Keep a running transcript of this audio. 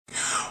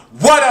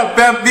What up,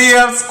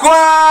 FBF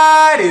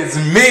Squad? It's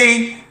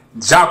me,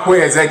 Jacques,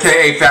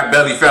 aka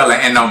Fatbellyfella,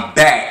 and I'm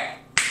back.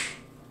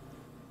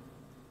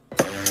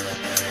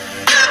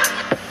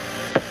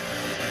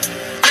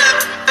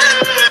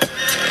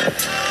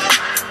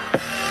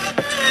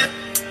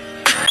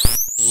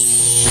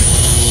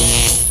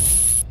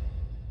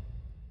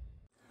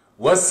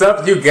 What's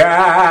up, you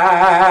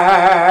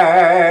guys?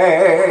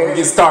 Before we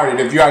get started,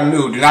 if you are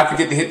new, do not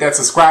forget to hit that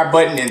subscribe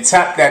button and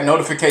tap that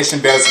notification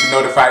bell to be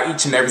notified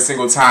each and every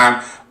single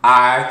time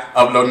I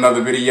upload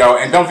another video.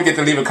 And don't forget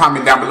to leave a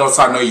comment down below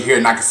so I know you're here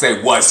and I can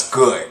say what's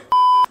good.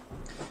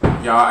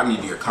 Y'all, I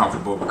need to get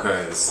comfortable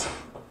because,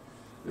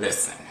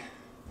 listen,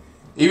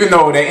 even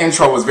though the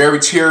intro was very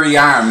cheery,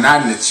 I am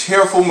not in a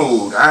cheerful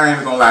mood. I ain't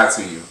even gonna lie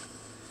to you.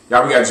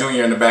 Y'all, we got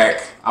Junior in the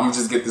back. I'm gonna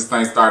just get this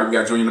thing started. We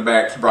got Junior in the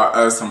back. He brought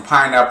us some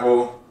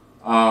pineapple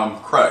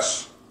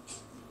crush.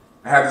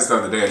 I had this the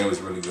other day and it was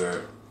really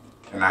good.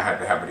 And I had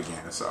to have it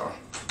again, so.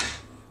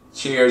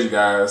 Cheers, you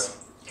guys.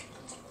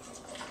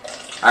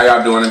 How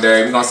y'all doing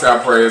today? We're gonna say our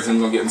prayers and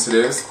we're gonna get into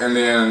this. And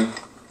then,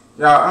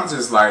 y'all, I'm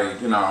just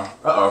like, you know,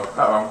 I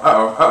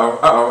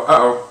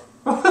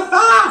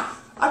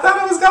thought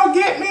it was gonna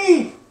get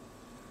me.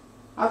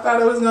 I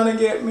thought it was gonna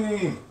get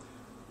me.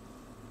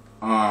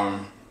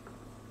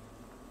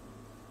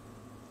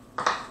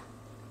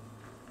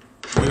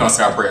 We're gonna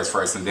say our prayers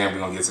first, and then we're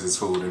gonna get to this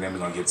food, and then we're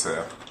gonna get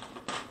to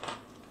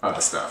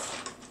other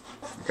stuff.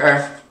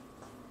 Okay?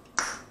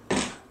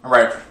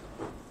 Alright.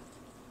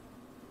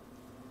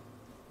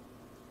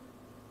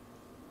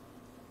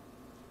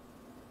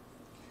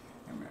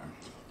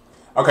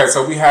 Okay,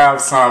 so we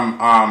have some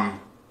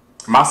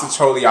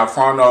Mostaccioli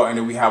Alforno, and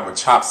then we have a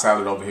chopped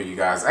salad over here, you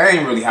guys. I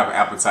ain't really have an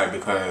appetite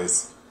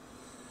because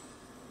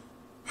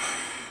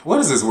what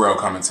is this world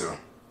coming to?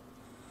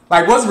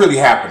 Like, what's really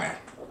happening?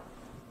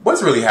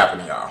 What's really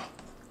happening, y'all?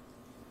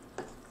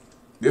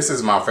 This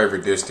is my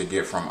favorite dish to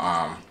get from,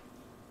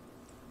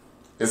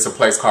 it's a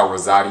place called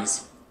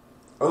Rosati's.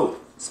 Oh,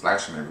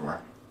 splashing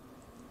everywhere.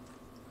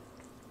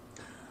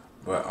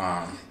 But,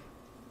 I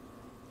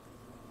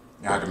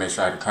had to make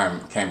sure I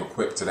came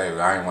equipped today,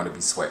 but I didn't want to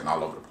be sweating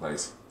all over the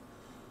place.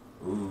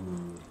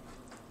 Ooh.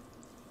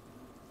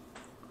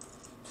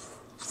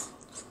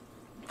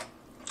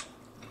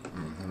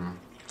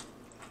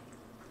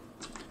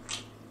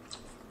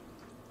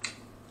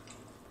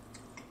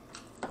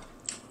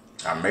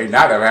 I may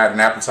not have had an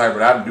appetite,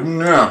 but I do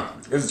now.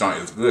 This joint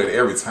is good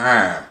every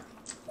time.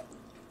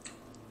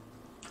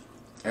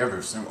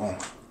 Every single.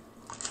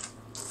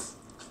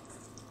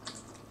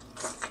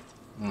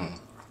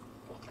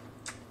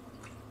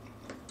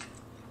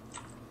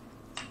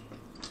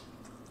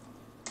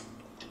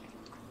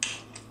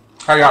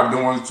 How y'all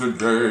doing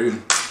today?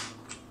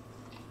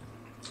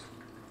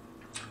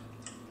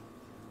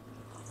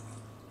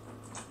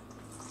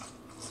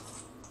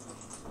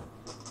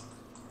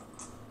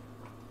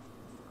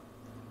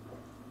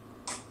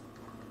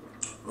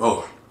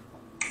 Oh,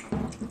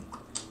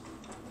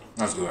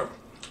 that's good.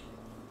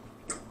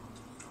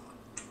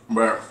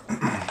 But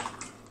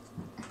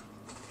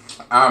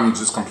I'm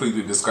just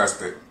completely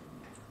disgusted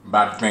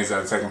by the things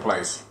that are taking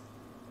place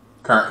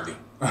currently.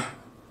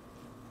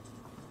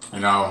 You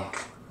know,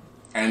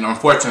 and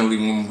unfortunately,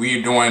 when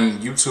we're doing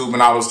YouTube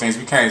and all those things,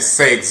 we can't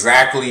say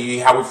exactly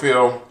how we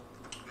feel.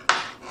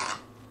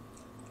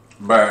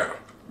 But,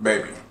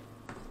 baby,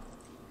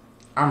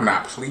 I'm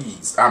not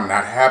pleased. I'm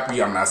not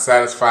happy. I'm not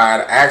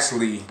satisfied.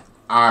 Actually,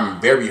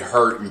 I'm very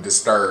hurt and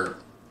disturbed.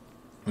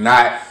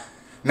 Not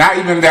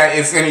even that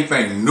it's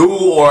anything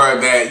new or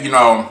that, you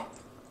know,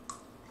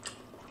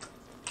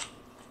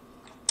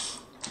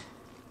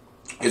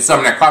 it's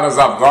something that caught us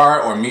off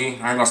guard, or me.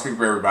 I ain't gonna speak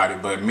for everybody,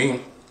 but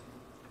me.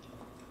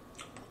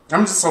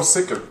 I'm just so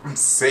sick of, I'm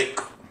sick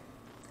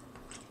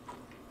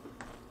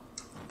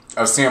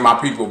of seeing my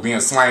people being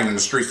slain in the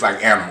streets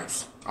like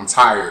animals. I'm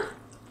tired.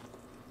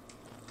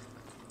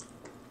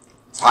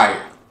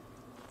 Tired.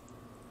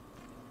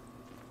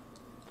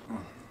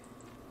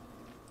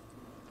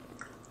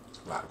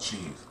 A lot of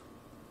cheese.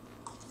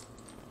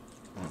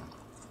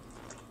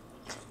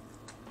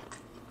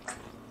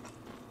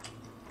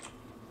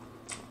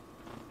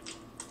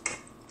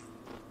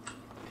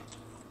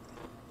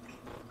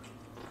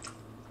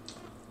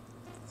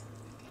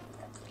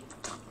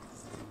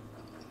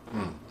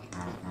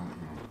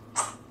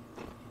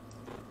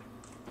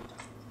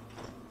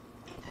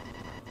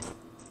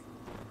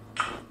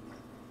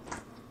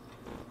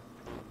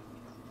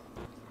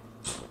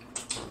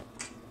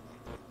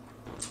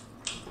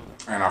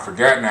 And I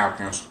forgot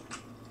napkins.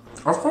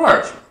 Of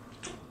course.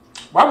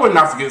 Why wouldn't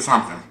I forget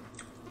something?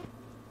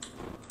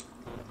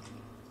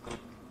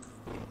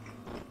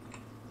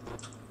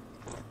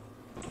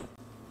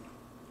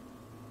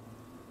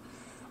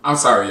 I'm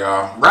sorry,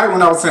 y'all. Right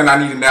when I was saying I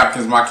needed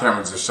napkins, my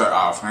camera just shut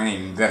off. That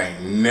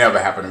ain't never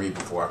happened to me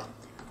before.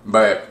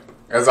 But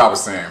as I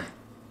was saying,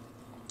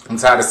 I'm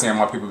tired of seeing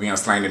my people being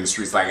slain in the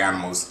streets like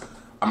animals.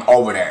 I'm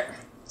over that.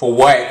 For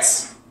what?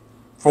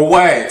 For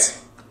what?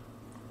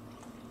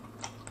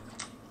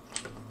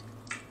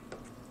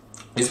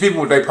 These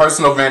people with their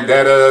personal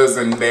vendettas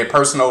and their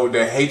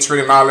hatred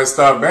and all that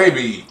stuff,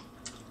 baby.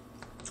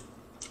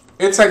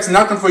 It takes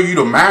nothing for you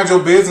to mind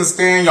your business,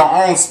 stay in your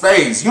own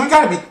space. You ain't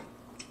gotta be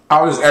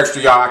all this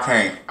extra, y'all. I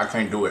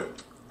can't do it.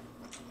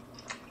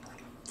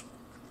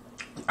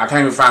 I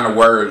can't even find the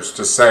words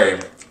to say,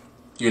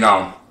 you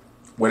know,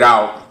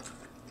 without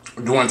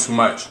doing too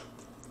much.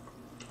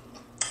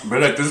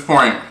 But at this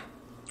point,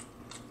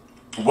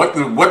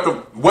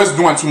 what's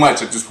doing too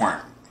much at this point?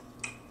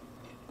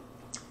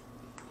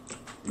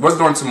 What's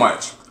doing too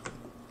much?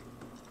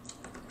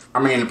 I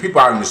mean, the people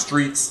out in the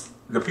streets,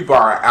 the people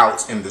are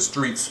out in the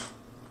streets.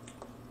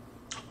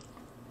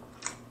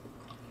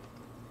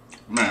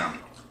 Man.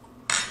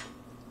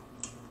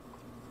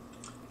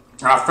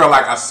 And I felt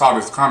like I saw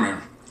this coming.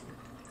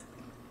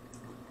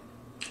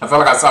 I felt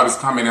like I saw this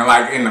coming, and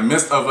like in the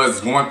midst of us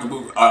going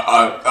through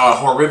a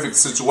horrific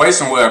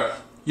situation where,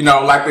 you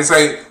know, like they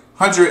say,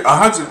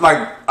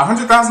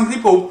 100,000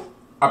 people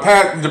are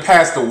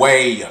passed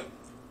away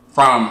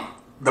from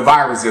the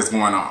virus that's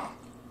going on.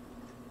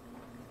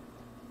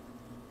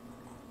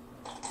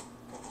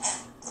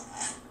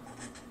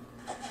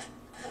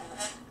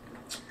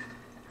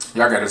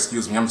 Y'all gotta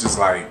excuse me. I'm just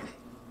like,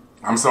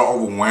 I'm so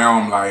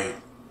overwhelmed. Like,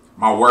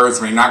 my words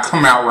may not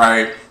come out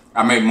right.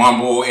 I may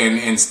mumble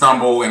and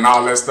stumble and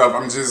all that stuff.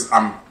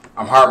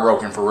 I'm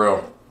heartbroken for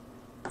real.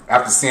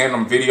 After seeing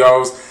them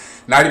videos,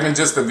 not even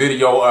just the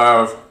video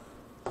of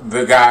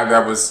the guy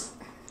that was,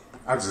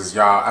 I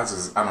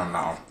don't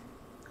know.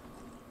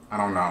 I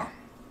don't know.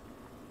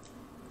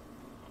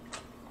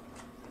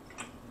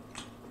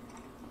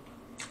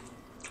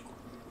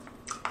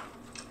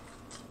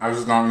 I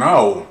just don't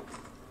know.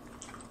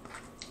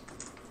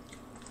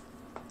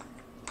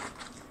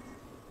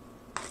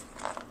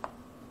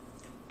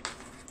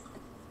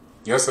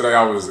 Yesterday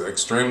I was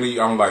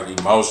I'm like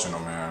emotional,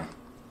 man.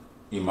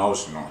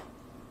 Emotional.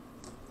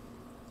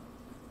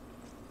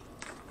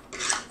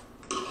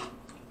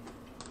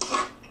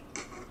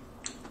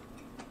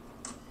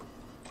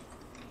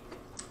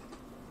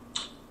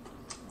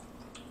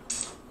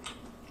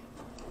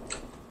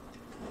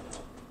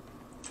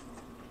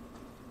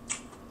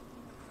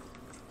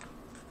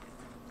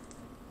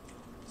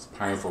 It's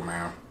painful,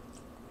 man.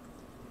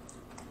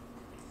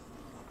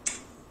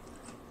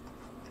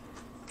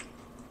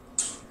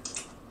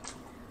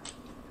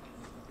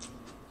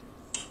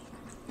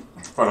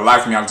 For the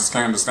life of me, I just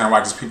can't understand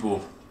why these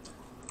people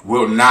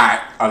will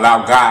not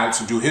allow God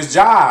to do his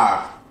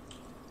job.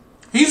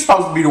 He's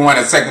supposed to be the one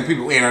that's taking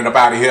people in and up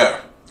out of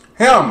here.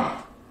 Him.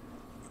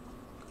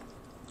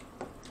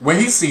 When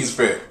he sees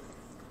fit.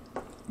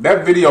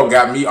 That video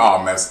got me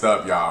all messed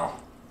up, y'all.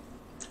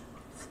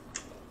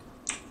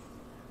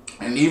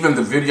 And even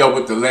the video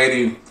with the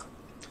lady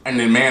and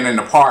the man in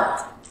the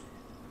park.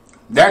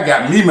 That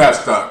got me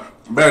messed up.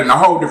 But in a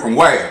whole different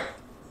way.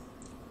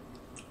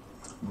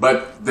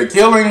 But the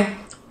killing,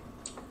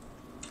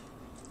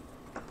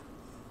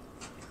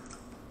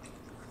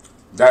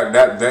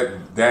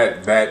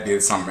 that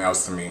did something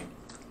else to me.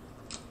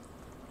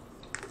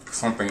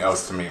 Something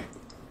else to me.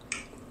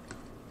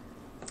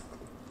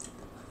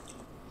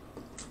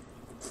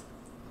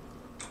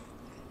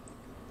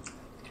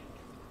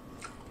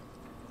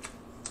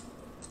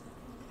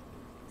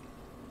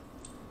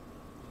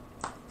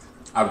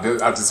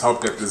 I just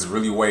hope that this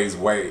really weighs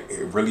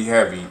really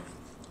heavy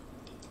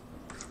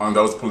on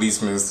those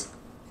policemen's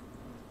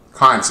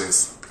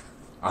conscience.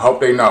 I hope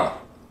they know.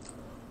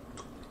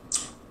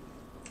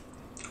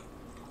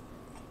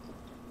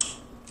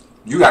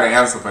 You got to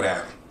answer for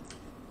that.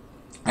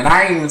 And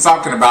I ain't even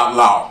talking about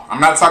law.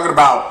 I'm not talking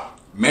about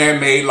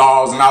man-made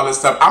laws and all this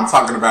stuff. I'm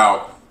talking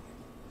about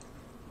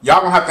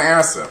y'all gonna have to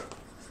answer.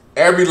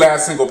 Every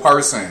last single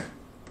person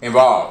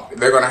involved,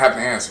 they're gonna have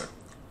to answer.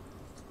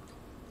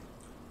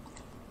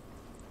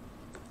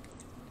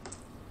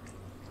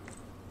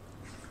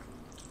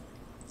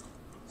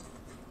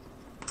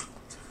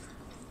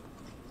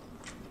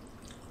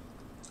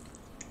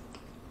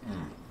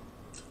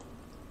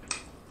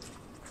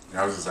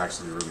 That was just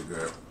actually really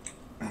good.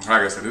 Like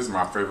I said, this is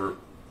my favorite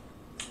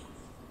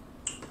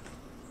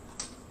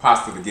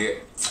pasta to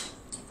get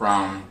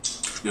from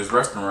this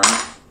restaurant.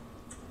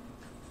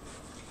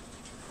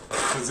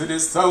 Because it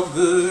is so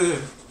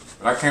good.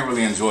 But I can't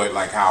really enjoy it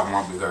like how I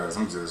want because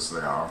I'm just,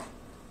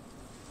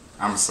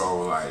 I'm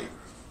so like,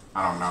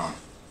 I don't know.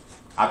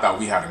 I thought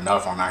we had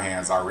enough on our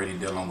hands already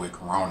dealing with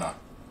Corona.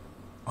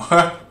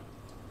 But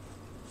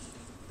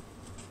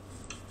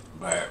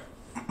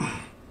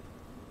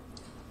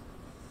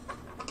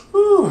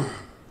whew.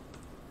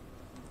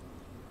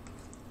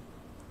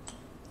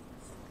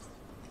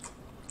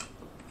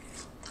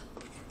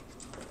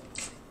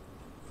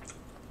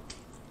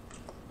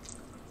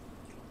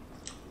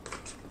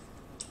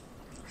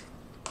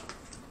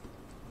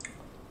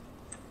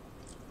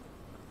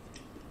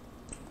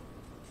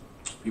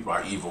 People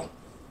are evil.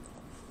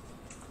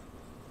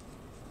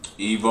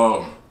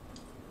 Evil.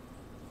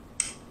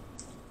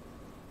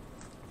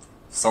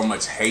 So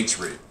much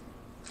hatred.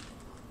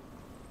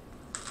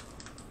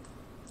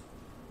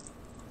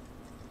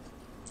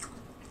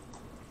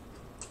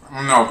 I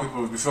don't know,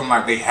 people be feeling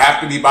like they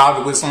have to be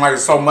bothered with somebody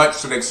so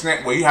much to the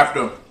extent where you have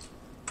to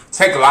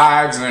take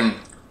lives and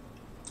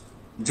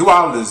do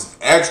all this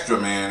extra,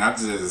 man. I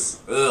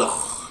just,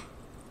 ugh.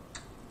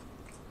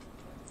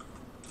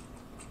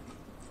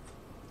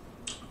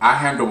 I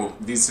handle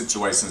these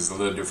situations a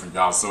little different,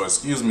 y'all. So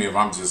excuse me if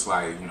I'm just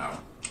like, you know,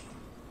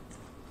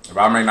 if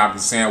I may not be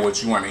saying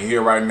what you want to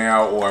hear right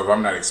now, or if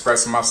I'm not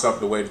expressing myself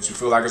the way that you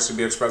feel like I should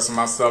be expressing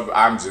myself.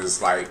 I'm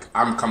just like,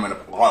 I'm coming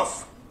up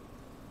off.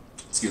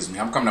 Excuse me,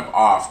 I'm coming up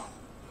off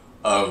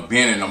of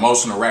being an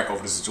emotional wreck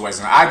over the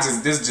situation.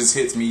 This just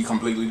hits me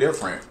completely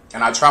different.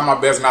 And I try my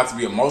best not to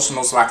be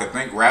emotional so I can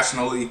think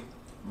rationally,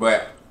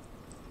 but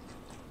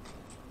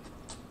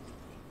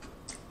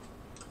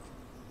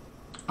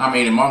I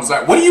mean, mom's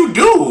like, what do you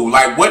do?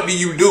 Like, what do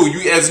you do?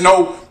 There's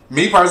no,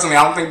 me personally,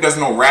 I don't think there's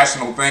no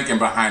rational thinking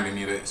behind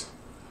any of this.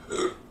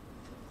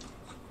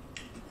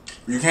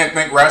 You can't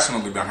think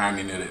rationally behind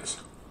any of this.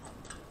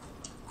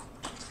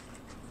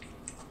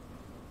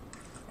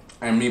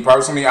 And me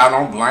personally, I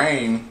don't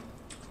blame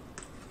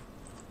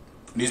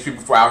these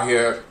people for out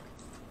here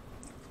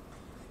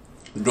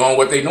doing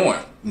what they're doing.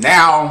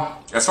 Now,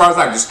 as far as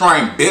like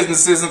destroying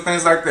businesses and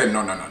things like that,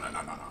 no.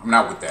 I'm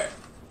not with that.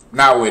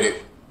 Not with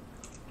it.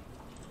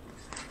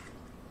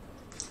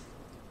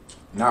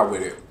 Not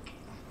with it.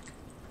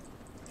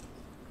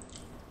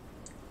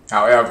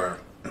 However,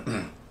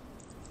 a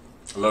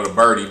little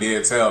birdie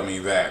did tell me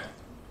that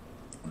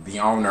the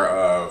owner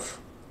of,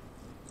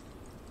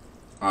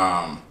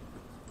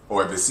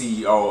 or the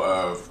CEO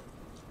of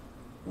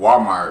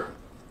Walmart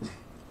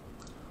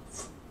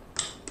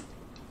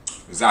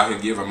is out here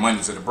giving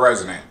money to the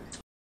president.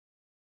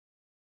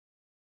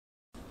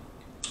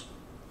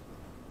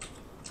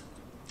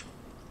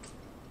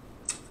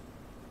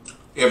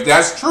 If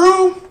that's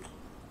true,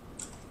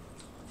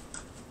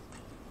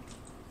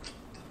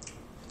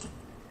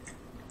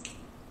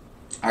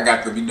 I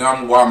got to be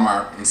done with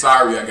Walmart. I'm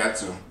sorry, I got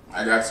to.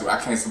 I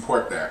can't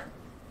support that.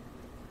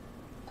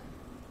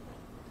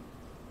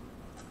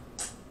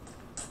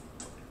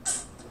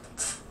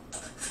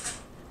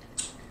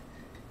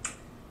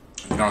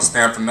 You don't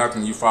stand for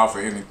nothing, you fall for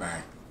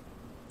anything.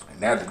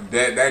 And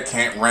that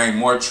can't ring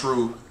more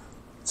true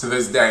to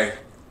this day.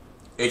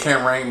 It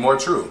can't ring more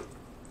true.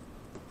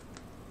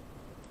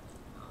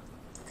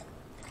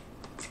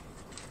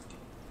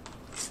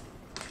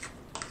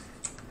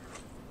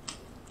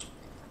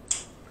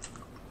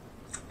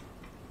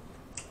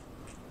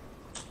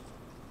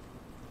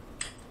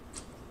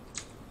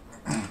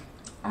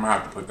 I'm gonna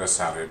have to put this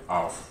salad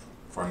off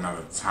for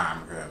another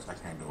time because I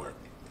can't do it.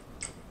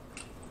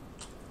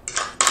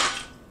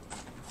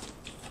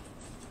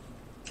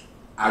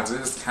 I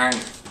just can't.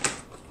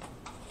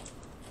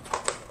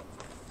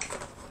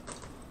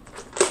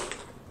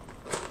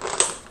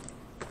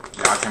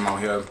 Yeah, I came on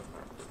here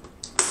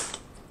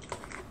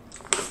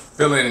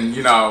feeling,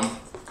 you know,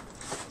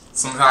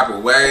 some type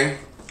of way.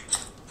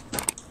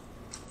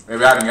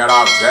 Maybe I done got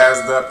all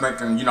jazzed up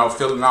thinking, you know,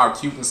 feeling all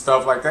cute and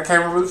stuff like that. I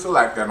can't really feel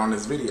like that on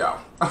this video.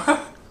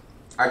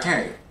 I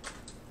can't.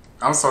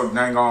 I'm so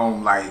dang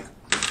on, like,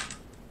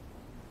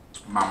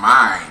 my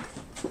mind.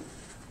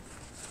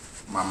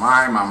 My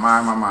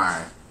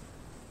mind.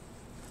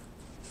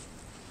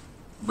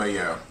 But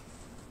yeah.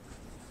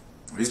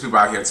 These people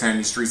out here tearing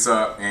these streets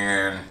up,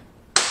 and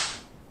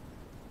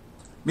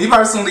me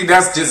personally,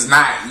 that's just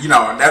not, you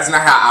know, that's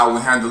not how I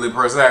would handle it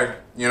per se,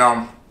 you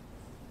know.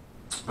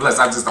 Plus,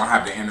 I just don't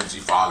have the energy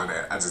for all of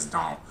that. I just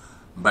don't.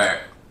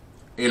 But,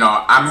 you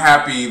know, I'm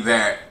happy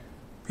that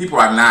people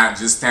are not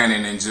just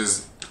standing and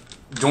just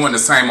doing the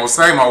same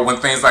old when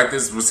things like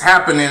this was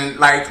happening,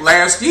 like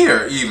last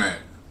year even.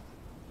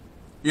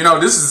 You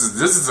know, this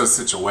is a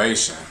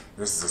situation.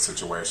 This is a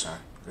situation.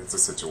 It's a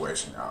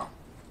situation, y'all.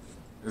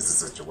 This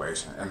is a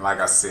situation. And like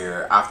I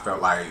said, I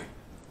felt like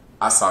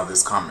I saw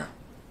this coming.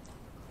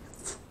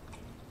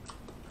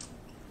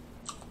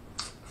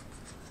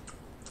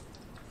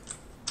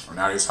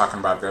 Now he's talking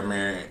about that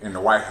man in the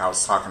White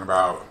House talking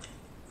about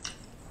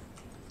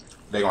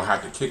they're going to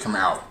have to kick him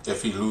out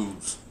if he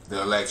loses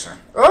the election.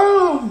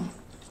 Oh!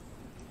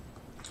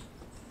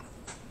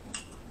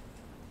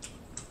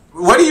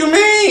 What do you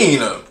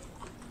mean?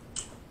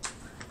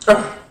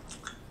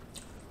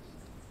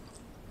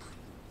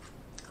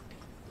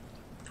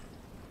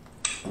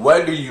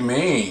 What do you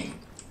mean?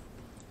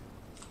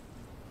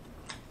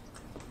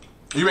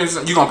 You mean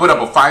you going to put up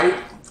a fight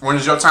when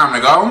it's your time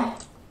to go?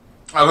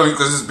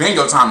 Because it's been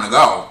your time to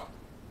go.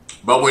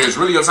 But when it's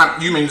really your time,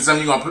 you mean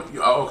something you're going to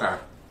put... Oh, okay.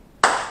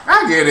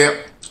 I get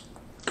it.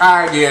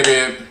 I get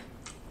it.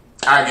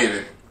 I get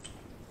it.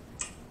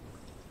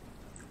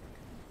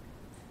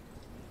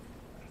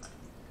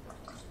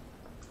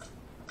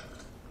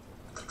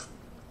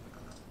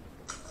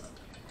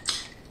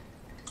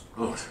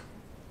 Ooh.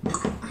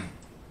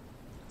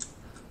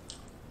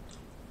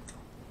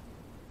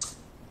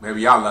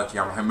 Maybe y'all lucky.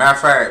 Matter of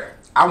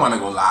fact, I want to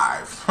go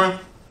live.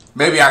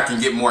 Maybe I can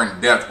get more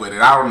in depth with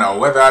it. I don't know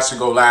whether I should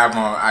go live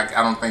on.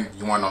 I don't think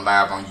you want to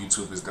live on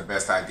YouTube is the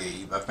best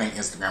idea either. I think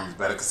Instagram is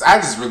better because I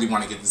just really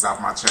want to get this off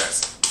my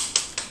chest.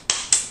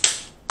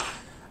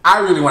 I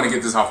really want to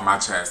get this off my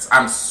chest.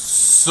 I'm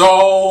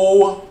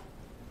so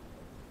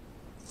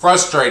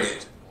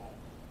frustrated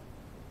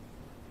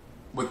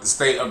with the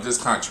state of this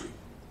country.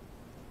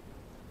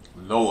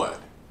 Lord,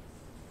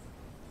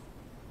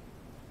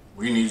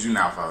 we need you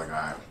now, Father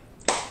God.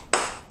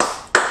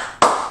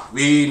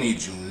 We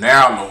need you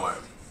now, Lord.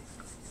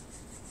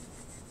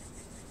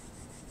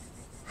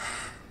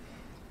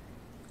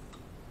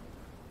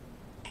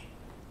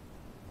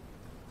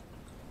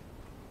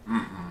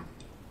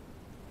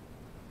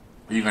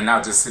 Even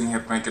now, just sitting here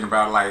thinking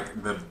about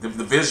like the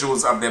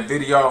visuals of that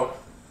video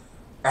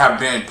have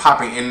been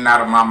popping in and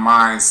out of my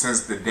mind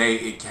since the day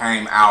it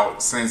came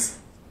out. Since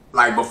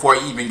like before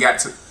it even got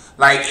to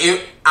like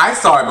it, I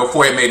saw it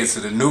before it made it to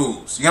the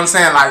news. You know what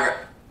I'm saying? Like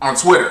on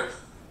Twitter.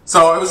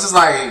 So it was just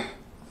like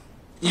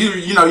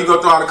you know, you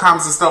go through all the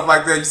comments and stuff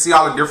like that. You see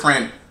all the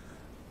different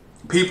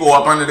people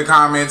up under the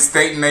comments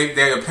stating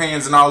their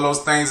opinions and all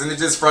those things, and it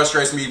just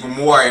frustrates me even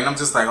more. And I'm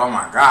just like, oh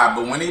my God!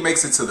 But when it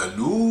makes it to the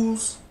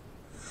news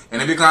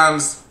and it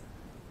becomes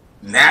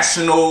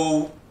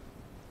national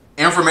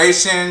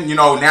information, you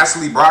know,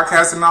 nationally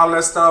broadcasted and all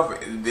that stuff,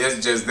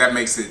 it's just, that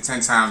makes it 10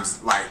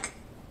 times, like,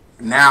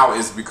 now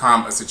it's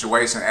become a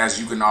situation,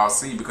 as you can all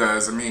see,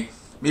 because, I mean,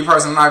 me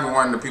personally, I'm not even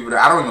one of the people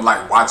that, I don't even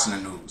like watching the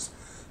news,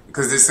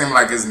 because it seems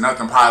like it's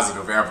nothing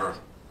positive ever.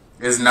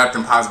 It's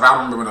nothing positive. I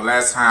don't remember the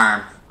last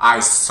time I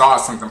saw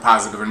something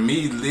positive, and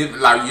me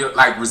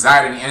like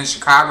residing in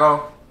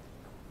Chicago,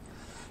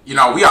 you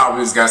know, we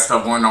always got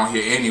stuff going on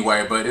here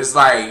anyway, but it's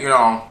like, you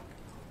know,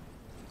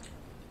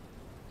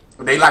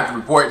 they like to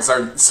report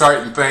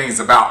certain things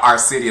about our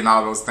city and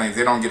all those things.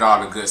 They don't get all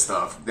the good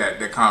stuff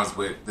that comes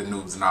with the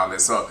news and all that.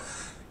 So,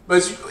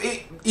 but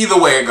either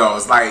way it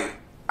goes, like,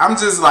 I'm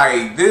just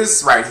like,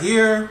 this right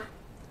here,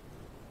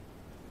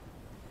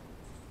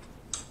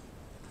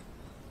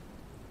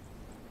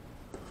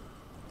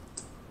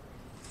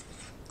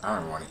 I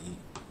don't want to eat.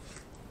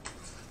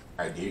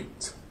 I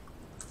didn't.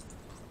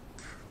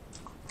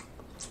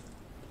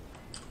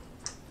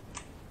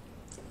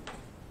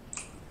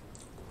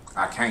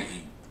 I can't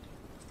eat.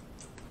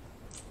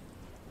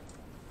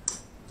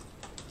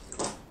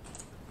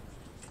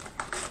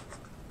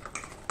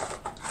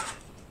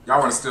 Y'all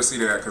want to still see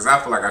that? Because I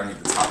feel like I need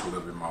to talk a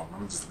little bit more. I'm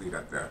going to just leave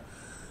that there.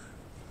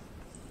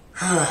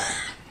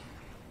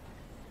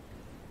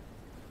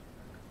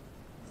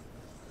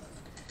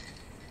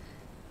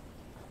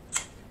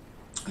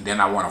 And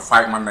then I want to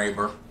fight my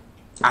neighbor.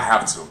 I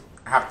have to.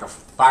 I have to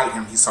fight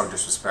him. He's so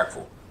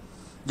disrespectful.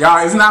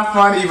 Y'all, it's not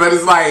funny, but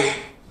it's like,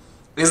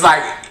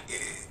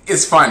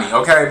 it's funny,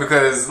 okay?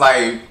 Because,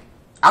 like,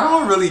 I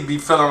don't be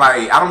feeling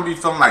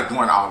like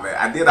doing all that.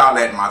 I did all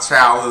that in my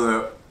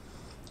childhood,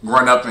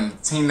 growing up in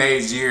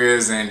teenage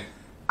years, and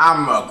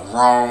I'm a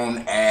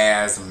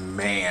grown-ass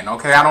man,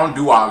 okay? I don't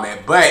do all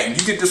that. But if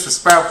you get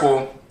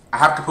disrespectful, I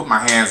have to put my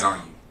hands on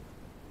you.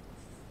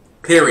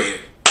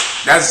 Period.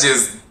 That's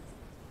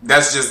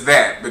just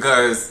that,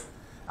 because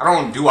I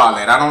don't do all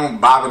that. I don't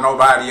bother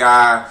nobody.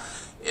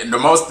 The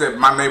most that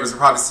my neighbors will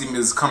probably see me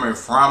is coming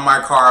from my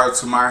car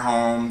to my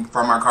home,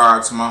 from my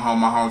car to my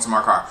home to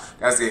my car.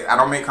 That's it. I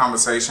don't make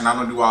conversation. I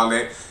don't do all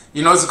that.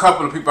 You know, there's a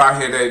couple of people out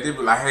here that they be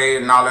like, hey,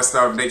 and all that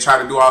stuff. They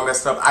try to do all that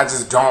stuff. I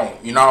just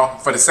don't, you know,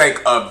 for the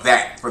sake of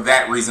that, for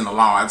that reason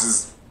alone.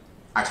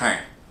 I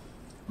can't.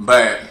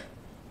 But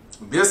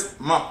this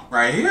month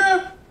right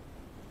here,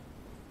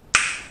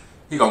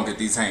 he gonna get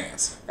these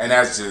hands. And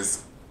that's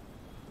just,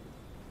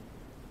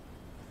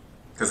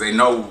 because they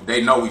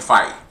know we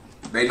fight.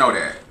 They know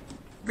that.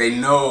 They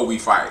know we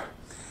fight.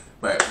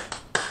 But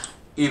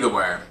either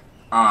way,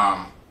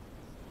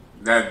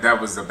 that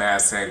was a bad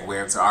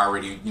segue into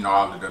already, you know,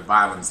 all of the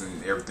violence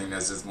and everything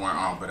that's just going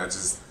on. But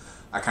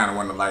I kind of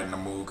want to lighten the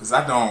mood, because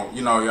I don't,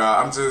 you know,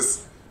 y'all,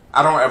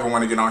 I don't ever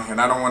want to get on here,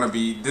 and I don't want to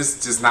be, this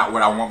is just not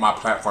what I want my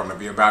platform to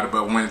be about it.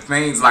 But when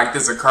things like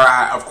this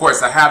occur, of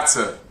course, I have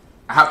to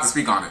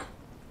speak on it.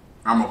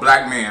 I'm a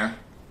black man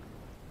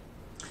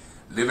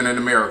living in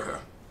America.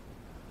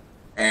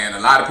 And a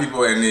lot of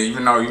people, and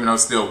even though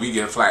still we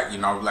get flack, you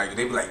know, like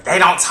they be like, they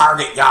don't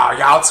target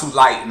y'all too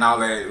light and all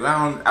that.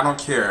 Well, I don't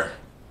care.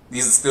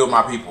 These are still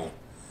my people.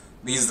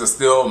 These are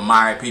still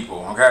my people,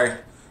 okay?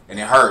 And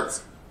it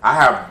hurts. I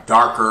have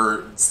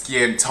darker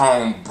skin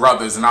tone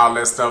brothers and all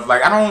that stuff.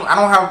 Like I don't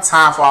have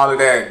time for all of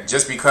that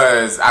just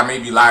because I may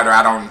be lighter.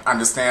 I don't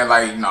understand.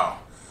 Like, no.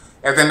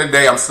 At the end of the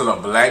day, I'm still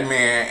a black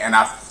man, and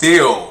I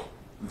feel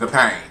the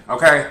pain,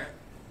 okay?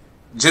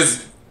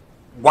 Just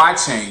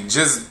watching,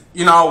 just,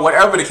 you know,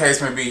 whatever the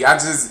case may be, I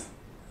just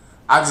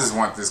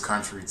want this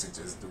country to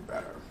just do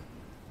better.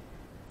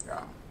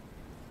 Yeah.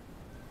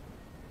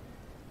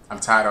 I'm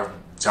tired of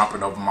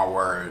jumping over my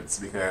words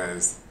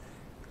because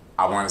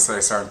I want to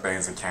say certain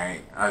things and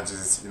can't. I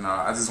just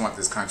want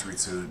this country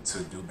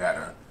to do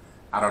better.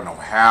 I don't know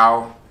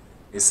how.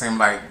 It seemed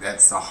like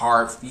that's a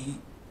hard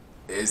feat.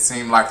 It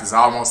seemed like it's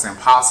almost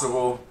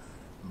impossible,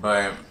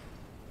 but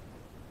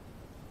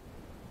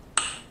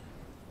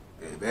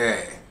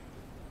baby,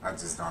 I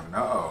just don't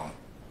know.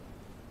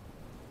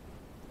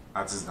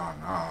 I just don't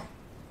know.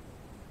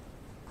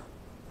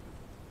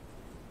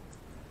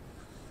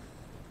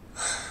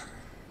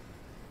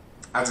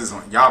 I just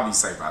want y'all be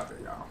safe out there,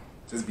 y'all.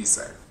 Just be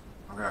safe.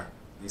 Okay?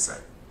 Be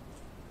safe.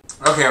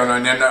 Okay,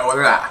 on that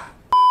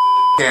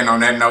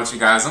note, you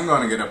guys, I'm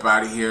gonna get up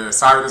out of here.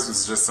 Sorry this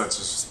was just such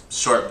a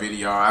short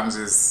video.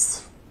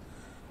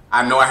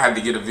 I know I had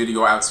to get a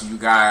video out to you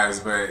guys,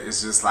 but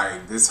it's just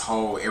like this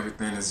whole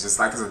everything is just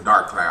like it's a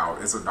dark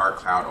cloud. It's a dark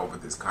cloud over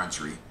this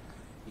country.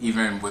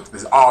 Even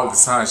with all the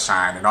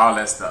sunshine and all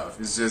that stuff.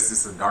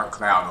 It's a dark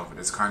cloud over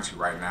this country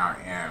right now.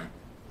 And,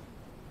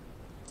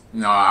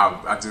 you know, I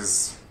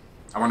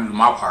want to do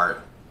my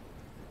part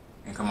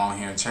and come on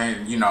here and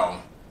change, you know,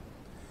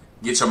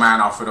 get your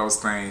mind off of those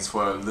things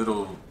for a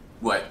little,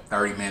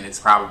 30 minutes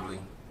probably.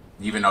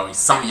 Even though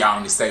some of y'all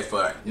only stay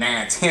for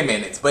 9-10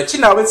 minutes. But, you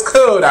know, it's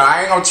cool though.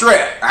 I ain't gonna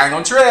trip.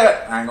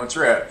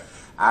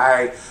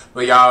 Alright,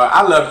 but y'all,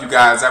 I love you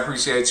guys. I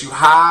appreciate you.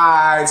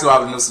 Hi to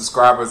all the new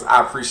subscribers.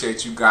 I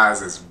appreciate you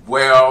guys as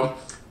well.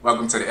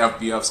 Welcome to the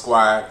FBF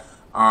squad.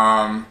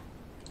 And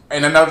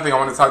another thing I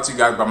want to talk to you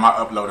guys about my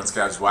uploading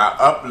schedule. I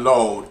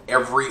upload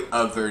every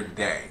other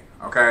day.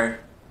 Okay?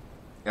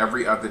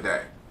 Every other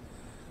day.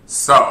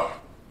 So,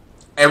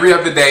 every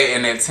other day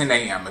and at 10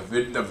 a.m. If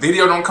the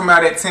video don't come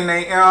out at 10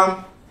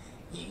 a.m.,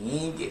 you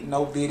ain't getting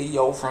no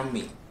video from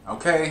me.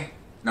 Okay?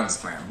 No, I'm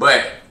just playing.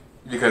 But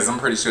because I'm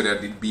pretty sure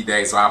there'll be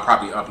days, so I'll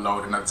probably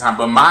upload another time.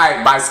 But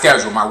my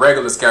schedule, my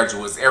regular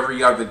schedule is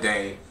every other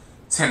day,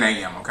 10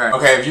 a.m., okay?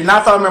 Okay, if you're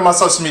not following me on my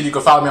social media, you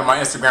can follow me on my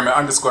Instagram at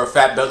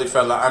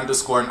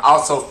 _Fatbellyfella_ and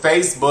also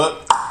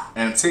Facebook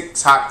and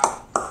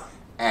TikTok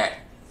at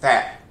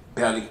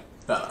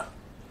Fatbellyfella.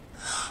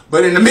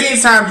 But in the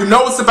meantime, you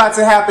know what's about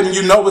to happen.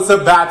 You know what's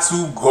about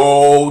to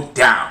go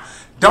down.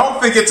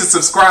 Don't forget to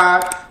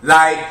subscribe,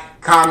 like,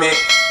 comment,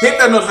 hit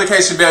that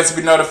notification bell to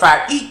be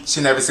notified each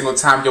and every single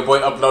time your boy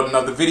upload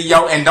another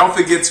video. And don't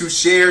forget to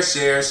share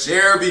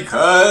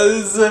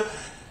because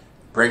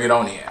bring it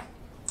on in.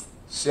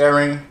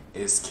 Sharing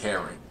is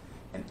caring.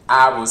 And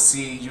I will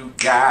see you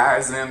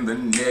guys in the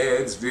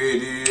next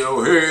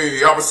video.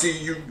 Hey, I will see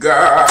you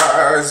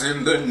guys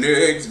in the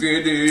next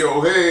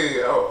video.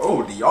 Hey,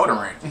 oh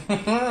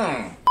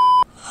deodorant.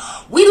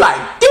 We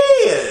like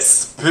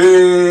this.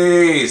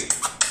 Peace.